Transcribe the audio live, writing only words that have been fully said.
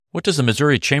What does the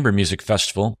Missouri Chamber Music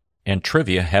Festival and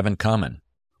trivia have in common?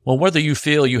 Well, whether you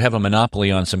feel you have a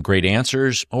monopoly on some great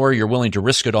answers, or you're willing to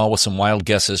risk it all with some wild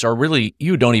guesses, or really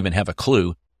you don't even have a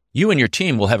clue, you and your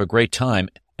team will have a great time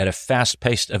at a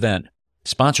fast-paced event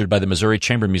sponsored by the Missouri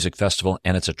Chamber Music Festival,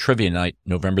 and it's a trivia night,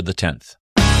 November the 10th.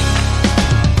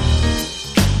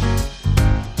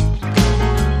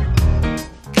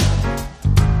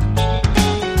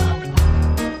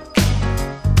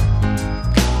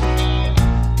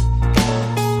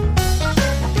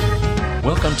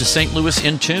 Welcome to St. Louis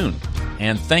in Tune,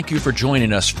 and thank you for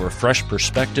joining us for fresh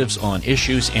perspectives on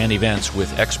issues and events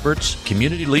with experts,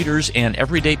 community leaders, and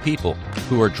everyday people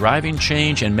who are driving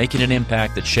change and making an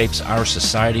impact that shapes our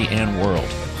society and world.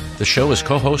 The show is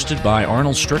co-hosted by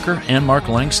Arnold Stricker and Mark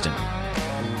Langston.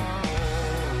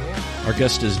 Our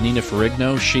guest is Nina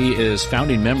Ferrigno. She is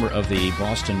founding member of the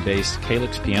Boston-based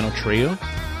Calyx Piano Trio.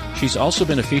 She's also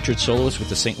been a featured soloist with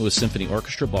the St. Louis Symphony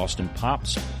Orchestra, Boston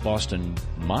Pops, Boston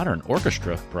Modern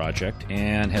Orchestra Project,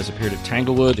 and has appeared at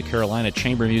Tanglewood, the Carolina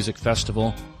Chamber Music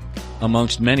Festival,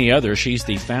 amongst many others. She's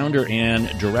the founder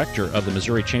and director of the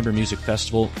Missouri Chamber Music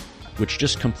Festival, which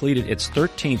just completed its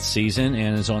 13th season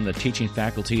and is on the teaching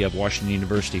faculty of Washington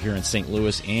University here in St.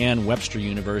 Louis and Webster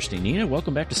University. Nina,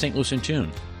 welcome back to St. Louis in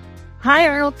Tune. Hi,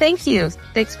 Arnold. Thank you.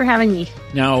 Thanks for having me.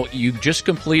 Now, you just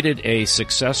completed a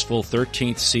successful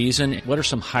 13th season. What are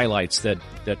some highlights that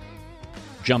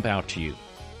jump out to you?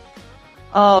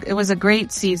 Oh, it was a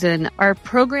great season. Our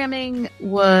programming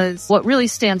was, what really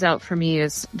stands out for me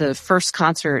is the first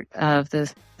concert of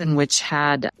the, in which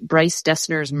had Bryce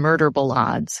Dessner's Murder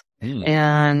Ballades.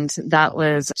 And that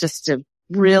was just a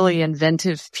really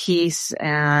inventive piece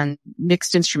and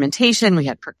mixed instrumentation. We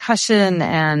had percussion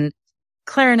and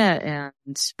clarinet and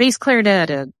bass clarinet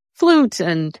and flute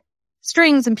and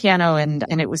strings and piano. And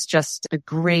it was just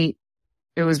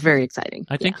it was very exciting.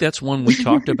 I think that's one we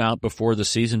talked about before the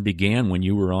season began when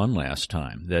you were on last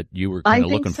time, that you were kind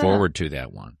of looking forward to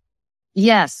that one.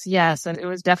 Yes. And it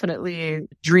was definitely a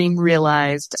dream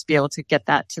realized to be able to get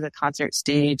that to the concert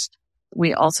stage.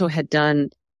 We also had done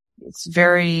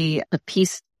a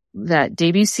piece that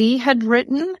Debussy had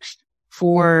written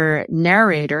for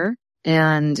narrator.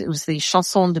 And it was the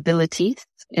Chanson de Belle-Tith.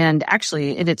 And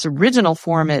actually, in its original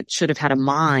form, it should have had a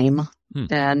mime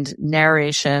and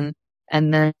narration,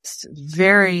 and then this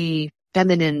very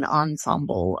feminine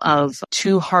ensemble of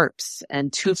 2 harps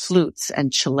and 2 flutes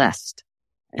and celeste.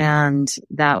 And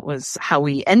that was how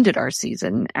we ended our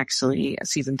season, actually,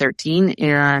 season 13.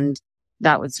 And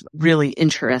that was really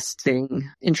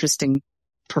interesting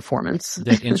performance.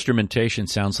 That instrumentation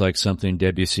sounds like something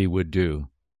Debussy would do.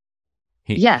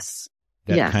 Yes.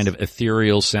 That kind of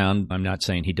ethereal sound. I'm not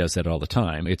saying he does that all the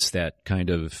time. It's that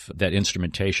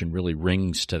instrumentation really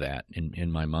rings to that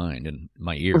in my mind and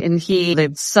my ear. And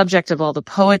the subject of all the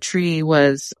poetry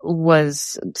was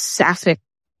Sapphic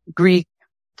Greek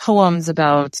poems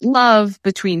about love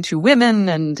between 2 women.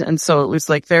 And so it was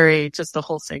the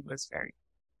whole thing was very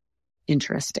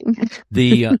interesting.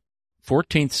 The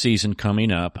 14th season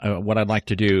coming up, what I'd like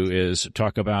to do is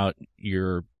talk about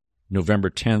your November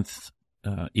 10th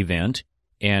event.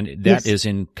 And that is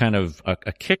in kind of a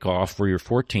kickoff for your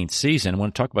 14th season. I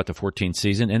want to talk about the 14th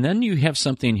season. And then you have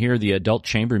something here, the Adult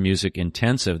Chamber Music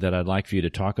Intensive, that I'd like for you to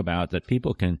talk about that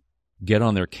people can get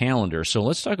on their calendar. So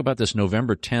let's talk about this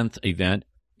November 10th event.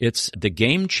 It's the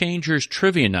Game Changers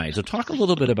Trivia Night. So talk a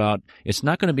little bit about, it's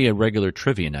not going to be a regular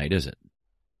trivia night, is it?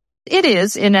 It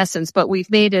is, in essence, but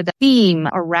we've made it a theme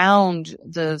around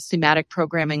the thematic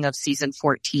programming of season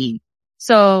 14.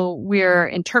 So we're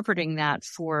interpreting that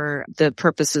for the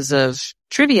purposes of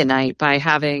trivia night by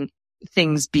having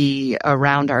things be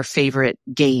around our favorite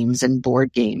games and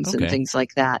board games and things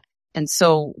like that. And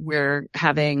so we're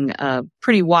having a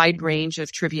pretty wide range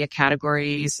of trivia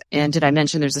categories. And did I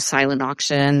mention there's a silent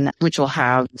auction, which will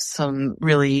have some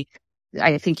really,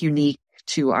 I think, unique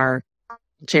to our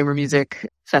chamber music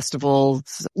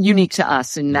festivals, unique to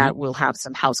us in that we'll have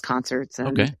some house concerts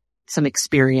and some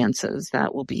experiences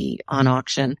that will be on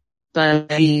auction. But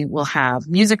we will have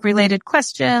music-related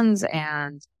questions,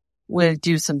 and we'll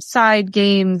do some side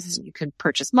games. You can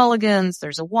purchase mulligans.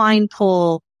 There's a wine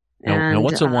pull. Now,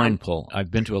 what's a wine pull?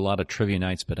 I've been to a lot of trivia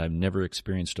nights, but I've never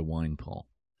experienced a wine pull.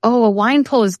 Oh, a wine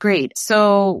pull is great.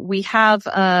 So we have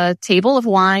a table of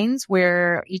wines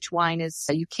where each wine is,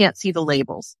 you can't see the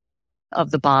labels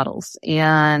of the bottles,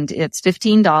 and it's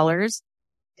 $15.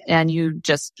 And you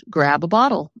just grab a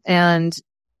bottle. And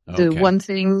the one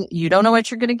thing, you don't know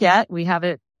what you're going to get. We have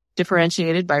it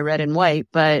differentiated by red and white.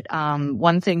 But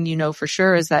one thing you know for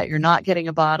sure is that you're not getting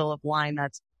a bottle of wine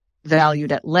that's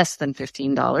valued at less than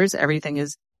 $15. Everything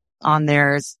is on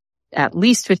there is at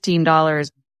least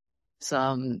 $15,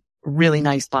 some really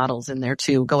nice bottles in there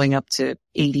too, going up to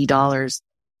 $80.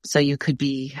 So you could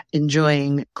be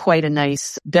enjoying quite a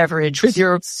nice beverage with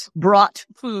your brought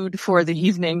food for the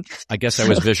evening. I guess I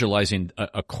was visualizing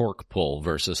a cork pull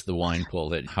versus the wine pull.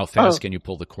 That how fast can you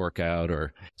pull the cork out?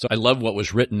 So I love what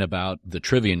was written about the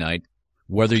trivia night.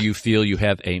 Whether you feel you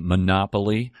have a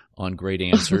monopoly on great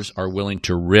answers, are willing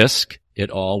to risk it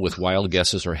all with wild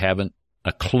guesses, or haven't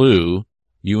a clue,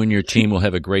 you and your team will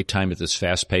have a great time at this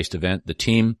fast-paced event. The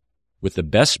team with the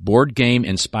best board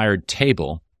game-inspired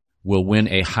table will win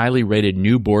a highly rated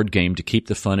new board game to keep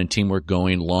the fun and teamwork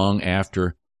going long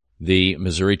after the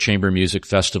Missouri Chamber Music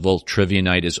Festival Trivia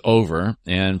Night is over.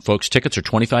 And folks, tickets are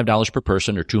 $25 per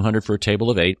person or $200 for a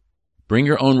table of 8. Bring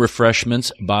your own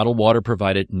refreshments, bottled water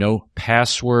provided, no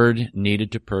password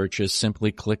needed to purchase.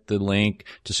 Simply click the link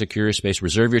to secure your space.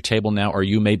 Reserve your table now, or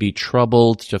you may be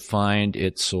troubled to find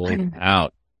it sold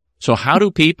out. So how do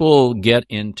people get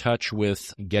in touch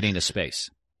with getting a space?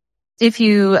 If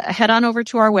you head on over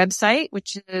to our website,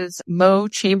 which is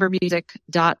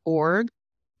mochambermusic.org,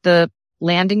 the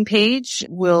landing page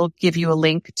will give you a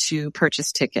link to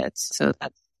purchase tickets. So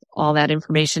that's all that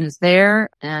information is there.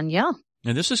 And yeah.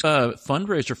 And this is a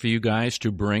fundraiser for you guys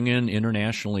to bring in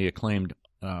internationally acclaimed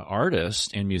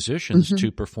artists and musicians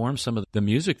to perform some of the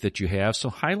music that you have. So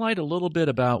highlight a little bit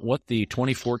about what the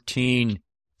 2014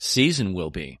 season will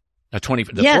be. The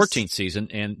 14th season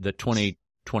and the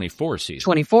 2024 season.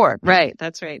 24, right.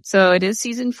 That's right. So it is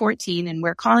season 14, and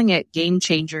we're calling it Game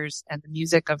Changers and the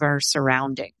Music of Our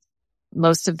Surroundings.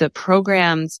 Most of the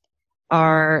programs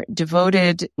are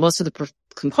devoted, most of the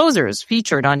composers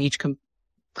featured on each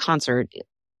concert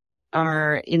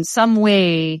are in some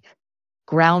way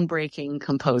groundbreaking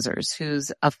composers whose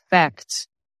effect,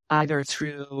 either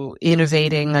through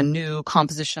innovating a new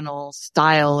compositional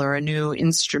style or a new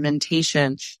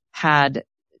instrumentation, had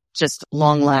just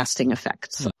long-lasting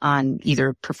effects on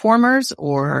either performers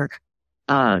or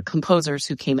composers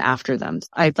who came after them.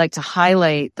 I'd like to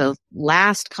highlight the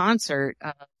last concert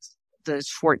of the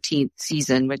 14th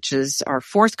season, which is our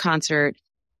 4th concert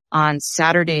on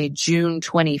Saturday, June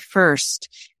 21st.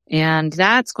 And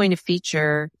that's going to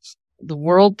feature the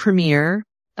world premiere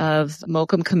of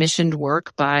MOCAM commissioned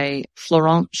work by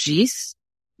Florent Gis,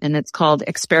 and it's called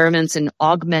Experiments in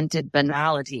Augmented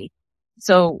Banality.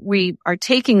 So we are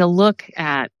taking a look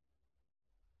at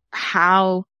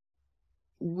how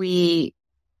we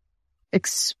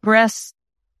express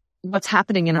what's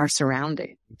happening in our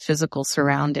surrounding, physical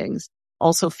surroundings.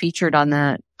 Also featured on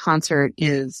that concert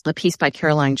is a piece by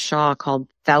Caroline Shaw called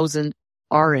Thousand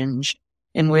Orange,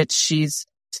 in which she's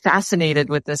fascinated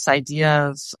with this idea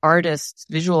of artists,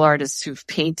 visual artists who've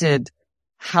painted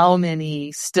how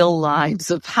many still lives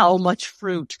of how much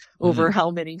fruit over how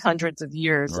many hundreds of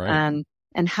years,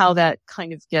 and how that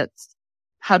kind of gets,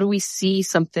 how do we see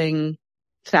something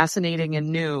fascinating and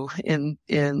new in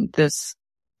this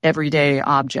everyday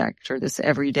object or this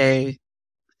everyday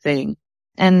thing.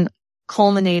 And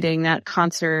culminating that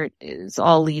concert is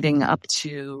all leading up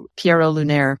to Pierrot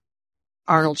Lunaire,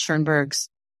 Arnold Schoenberg's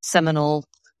seminal,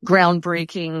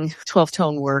 groundbreaking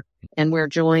 12-tone work. And we're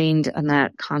joined on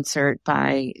that concert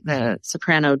by the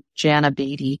soprano Jana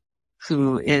Beatty,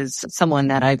 who is someone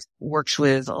that I've worked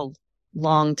with a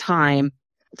long time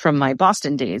from my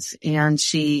Boston days. And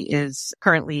she is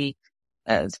currently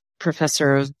a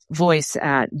professor of voice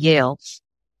at Yale.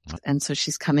 And so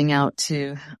she's coming out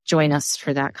to join us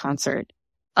for that concert.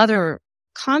 Other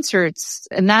concerts,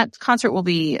 and that concert will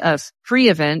be a free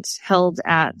event held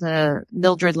at the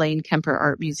Mildred Lane Kemper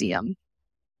Art Museum.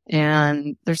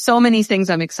 And there's so many things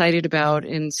I'm excited about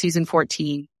in season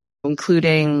 14,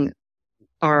 including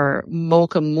our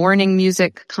MOCAM morning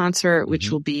music concert,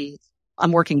 which will be,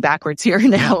 I'm working backwards here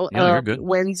now,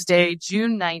 Wednesday,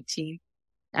 June 19th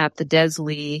at the Des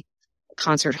Lee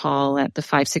Concert Hall at the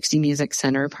 560 Music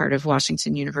Center, part of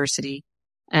Washington University.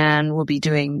 And we'll be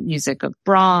doing music of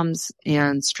Brahms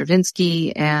and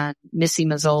Stravinsky and Missy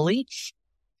Mazzoli.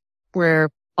 We're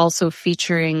also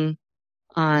featuring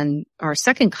on our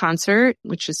second concert,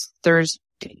 which is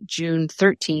Thursday, June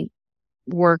 13th,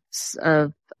 works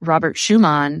of Robert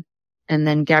Schumann and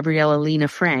then Gabriella Lena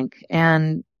Frank.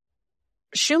 And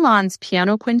Schumann's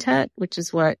piano quintet, which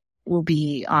is what will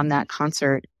be on that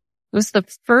concert,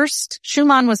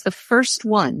 Schumann was the first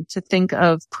one to think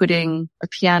of putting a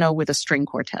piano with a string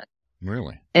quartet.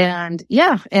 Really? And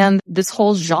and this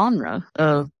whole genre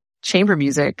of chamber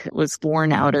music was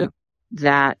born out of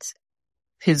that,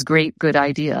 his great good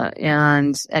idea.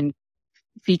 And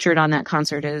featured on that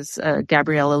concert is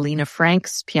Gabriella Lena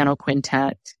Frank's piano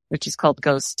quintet, which is called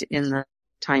Ghost in the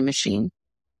Time Machine.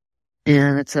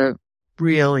 And it's a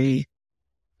really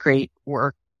great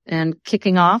work. And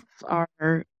kicking off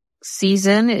our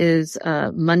season is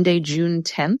Monday, June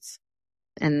 10th.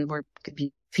 And we're going to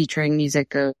be featuring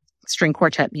string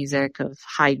quartet music of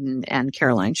Haydn and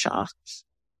Caroline Shaw.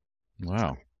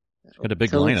 Wow. Got a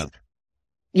big lineup.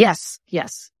 Yes.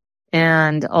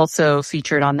 And also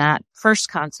featured on that first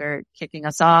concert, kicking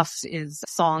us off, is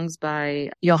songs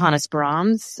by Johannes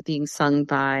Brahms being sung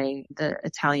by the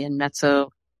Italian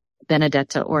mezzo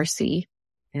Benedetta Orsi.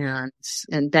 And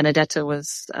Benedetta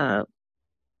was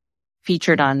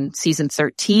featured on season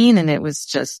 13, and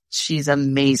she's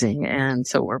amazing. And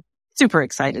so we're super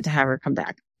excited to have her come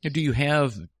back. Do you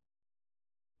have,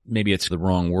 maybe it's the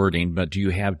wrong wording, but do you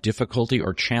have difficulty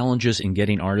or challenges in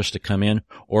getting artists to come in,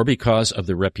 or because of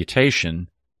the reputation,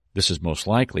 this is most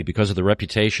likely, because of the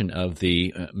reputation of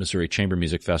the Missouri Chamber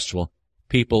Music Festival,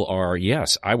 people are,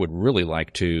 yes, I would really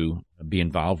like to be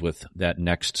involved with that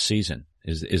next season.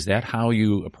 Is that how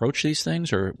you approach these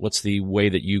things, or what's the way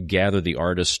that you gather the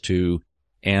artists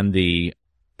and the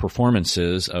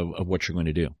performances of what you're going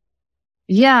to do?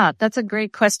 Yeah, that's a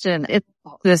great question. It's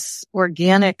this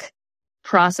organic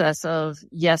process of,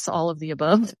 yes, all of the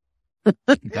above.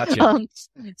 Gotcha.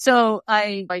 So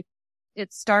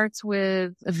it starts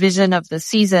with a vision of the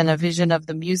season, a vision of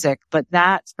the music, but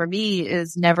that for me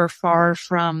is never far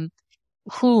from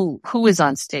who is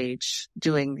on stage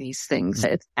doing these things.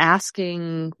 It's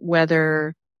asking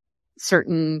whether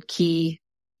certain key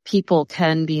people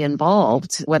can be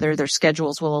involved, whether their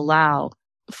schedules will allow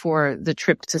for the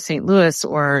trip to St. Louis,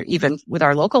 or even with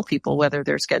our local people, whether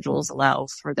their schedules allow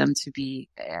for them to be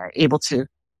able to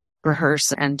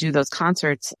rehearse and do those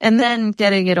concerts, and then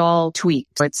getting it all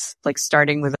tweaked. It's like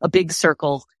starting with a big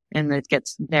circle, and it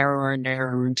gets narrower and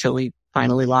narrower until we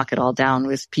finally lock it all down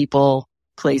with people,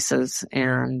 places,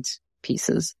 and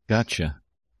pieces. Gotcha.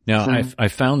 Now, I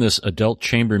found this adult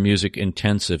chamber music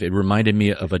intensive. It reminded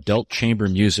me of adult chamber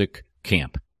music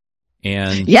camp.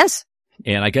 And yes.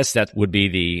 And I guess that would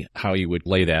be how you would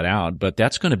lay that out. But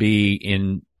that's going to be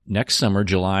in next summer,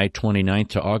 July 29th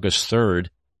to August 3rd.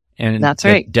 And that's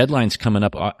right. Deadline's coming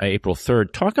up April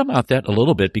 3rd. Talk about that a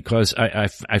little bit, because I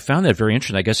found that very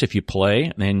interesting. I guess if you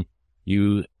play, then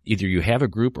you have a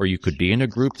group or you could be in a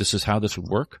group. This is how this would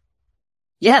work?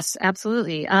 Yes,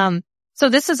 absolutely. So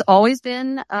this has always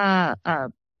been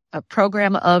a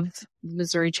program of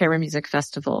Missouri Chamber Music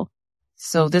Festival.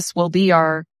 So this will be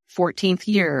our 14th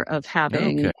year of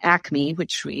having ACME,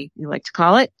 which we like to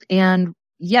call it. And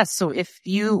yes, so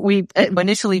we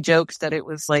initially joked that it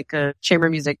was like a chamber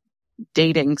music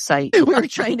dating site. We were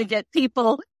trying to get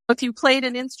people, if you played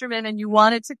an instrument and you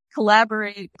wanted to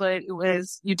collaborate, but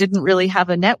you didn't really have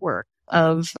a network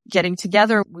of getting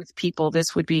together with people,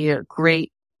 this would be a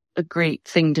great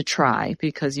thing to try,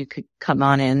 because you could come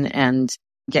on in and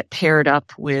get paired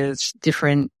up with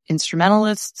different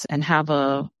instrumentalists and have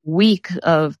a week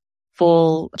of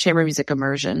full chamber music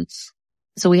immersion.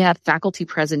 So we have faculty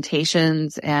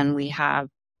presentations, and we have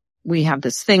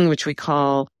this thing which we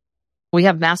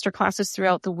have master classes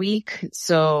throughout the week.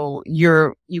 So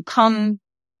you come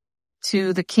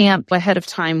to the camp ahead of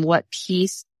time what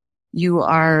piece you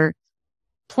are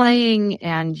playing,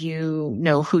 and you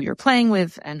know who you're playing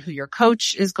with and who your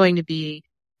coach is going to be.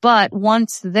 But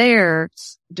once there,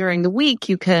 during the week,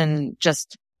 you can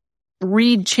just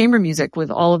read chamber music with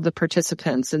all of the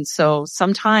participants. And so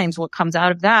sometimes what comes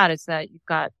out of that is that you've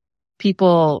got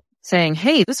people saying,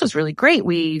 hey, this was really great.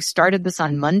 We started this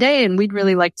on Monday and we'd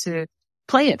really like to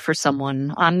play it for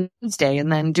someone on Wednesday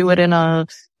and then do it in a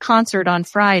concert on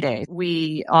Friday.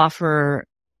 We offer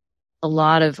a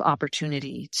lot of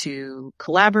opportunity to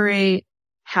collaborate,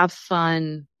 have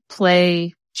fun,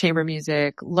 play chamber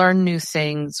music, learn new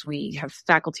things. We have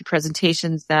faculty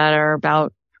presentations that are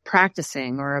about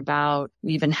practicing,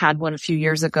 we even had one a few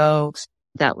years ago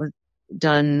that was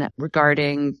done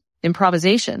regarding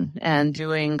improvisation and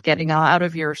getting out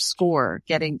of your score,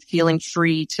 feeling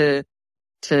free to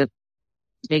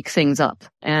make things up.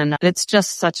 And it's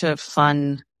just such a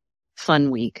fun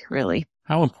week, really.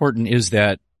 How important is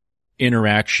that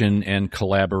interaction and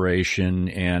collaboration,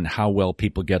 and how well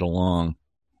people get along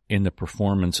in the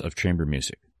performance of chamber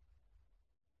music?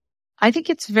 I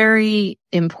think it's very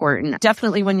important.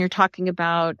 Definitely when you're talking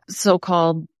about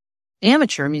so-called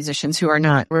amateur musicians who are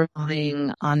not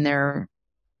relying on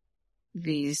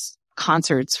these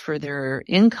concerts for their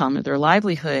income or their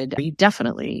livelihood,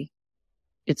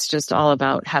 it's just all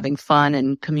about having fun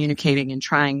and communicating and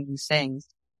trying new things.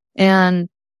 And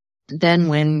then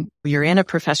when you're in a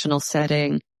professional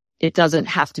setting, it doesn't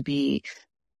have to be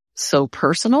so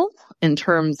personal in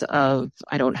terms of,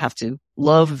 I don't have to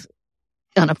love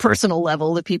on a personal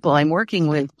level the people I'm working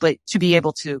with, but to be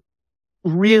able to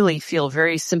really feel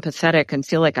very sympathetic and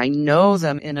feel like I know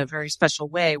them in a very special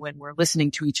way when we're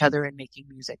listening to each other and making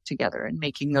music together and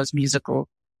making those musical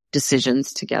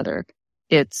decisions together.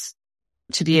 It's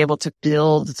to be able to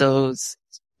build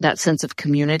that sense of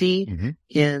community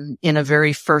in a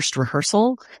very first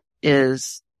rehearsal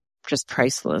is just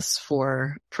priceless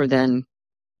for then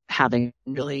having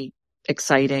really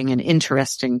exciting and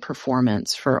interesting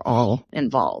performance for all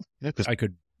involved. Yeah, 'cause I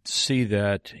could see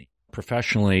that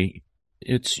professionally.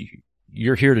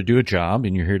 You're here to do a job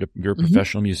and you're a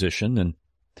professional musician.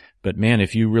 But man,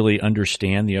 if you really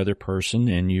understand the other person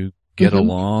and you get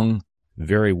along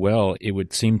very well, it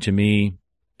would seem to me,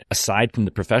 aside from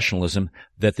the professionalism,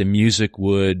 that the music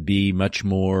would be much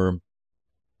more,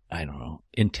 I don't know,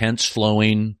 intense,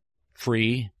 flowing,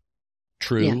 free,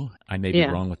 true. Yeah. I may be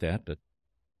wrong with that, but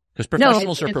because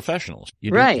professionals are professionals. You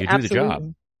do the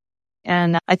job.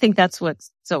 And I think that's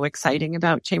what's so exciting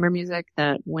about chamber music,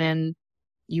 that when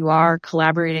you are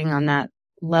collaborating on that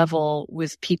level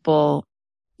with people,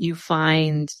 you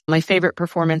find my favorite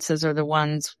performances are the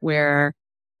ones where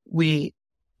we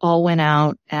all went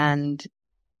out and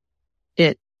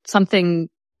something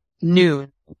new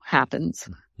happens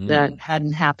that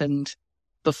hadn't happened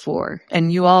before.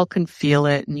 And you all can feel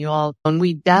it, and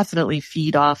we definitely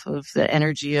feed off of the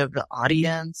energy of the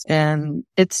audience. And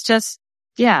it's just,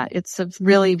 it's a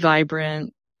really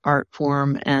vibrant art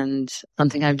form and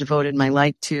something I've devoted my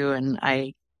life to. And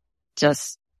I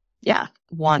just,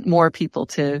 want more people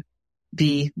to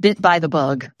be bit by the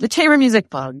bug, the chamber music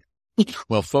bug.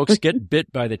 Well, folks, get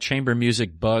bit by the chamber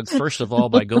music bug, first of all,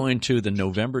 by going to the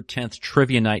November 10th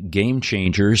Trivia Night Game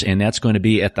Changers, and that's going to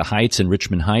be at the Heights in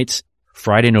Richmond Heights,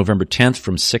 Friday, November 10th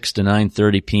from 6 to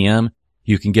 9:30 p.m.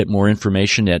 You can get more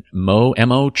information at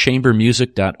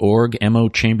mochambermusic.org,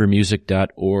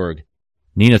 mochambermusic.org.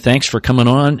 Nina, thanks for coming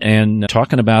on and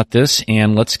talking about this,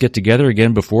 and let's get together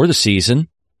again before the season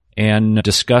and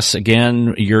discuss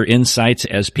again your insights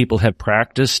as people have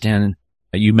practiced. And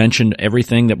you mentioned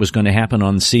everything that was going to happen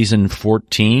on season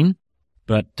 14,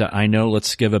 but I know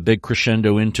let's give a big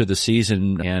crescendo into the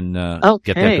season and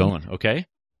get that going, okay?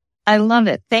 I love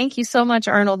it. Thank you so much,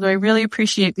 Arnold. I really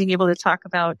appreciate being able to talk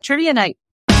about Trivia Night.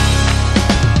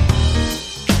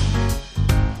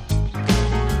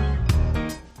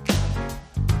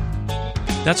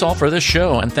 That's all for this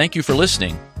show, and thank you for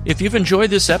listening. If you've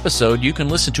enjoyed this episode, you can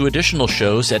listen to additional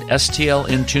shows at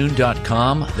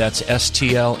stlintune.com. That's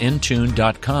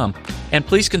stlintune.com. And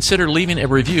please consider leaving a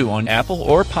review on Apple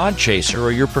or Podchaser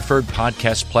or your preferred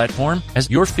podcast platform, as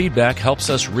your feedback helps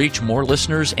us reach more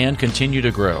listeners and continue to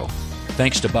grow.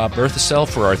 Thanks to Bob Berthasell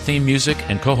for our theme music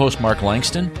and co-host Mark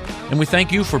Langston. And we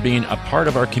thank you for being a part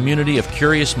of our community of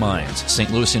curious minds.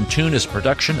 St. Louis in Tune is a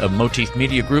production of Motif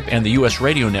Media Group and the U.S.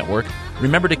 Radio Network.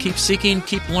 Remember to keep seeking,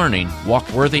 keep learning, walk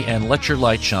worthy, and let your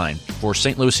light shine. For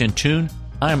St. Louis in Tune,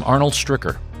 I'm Arnold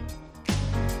Stricker.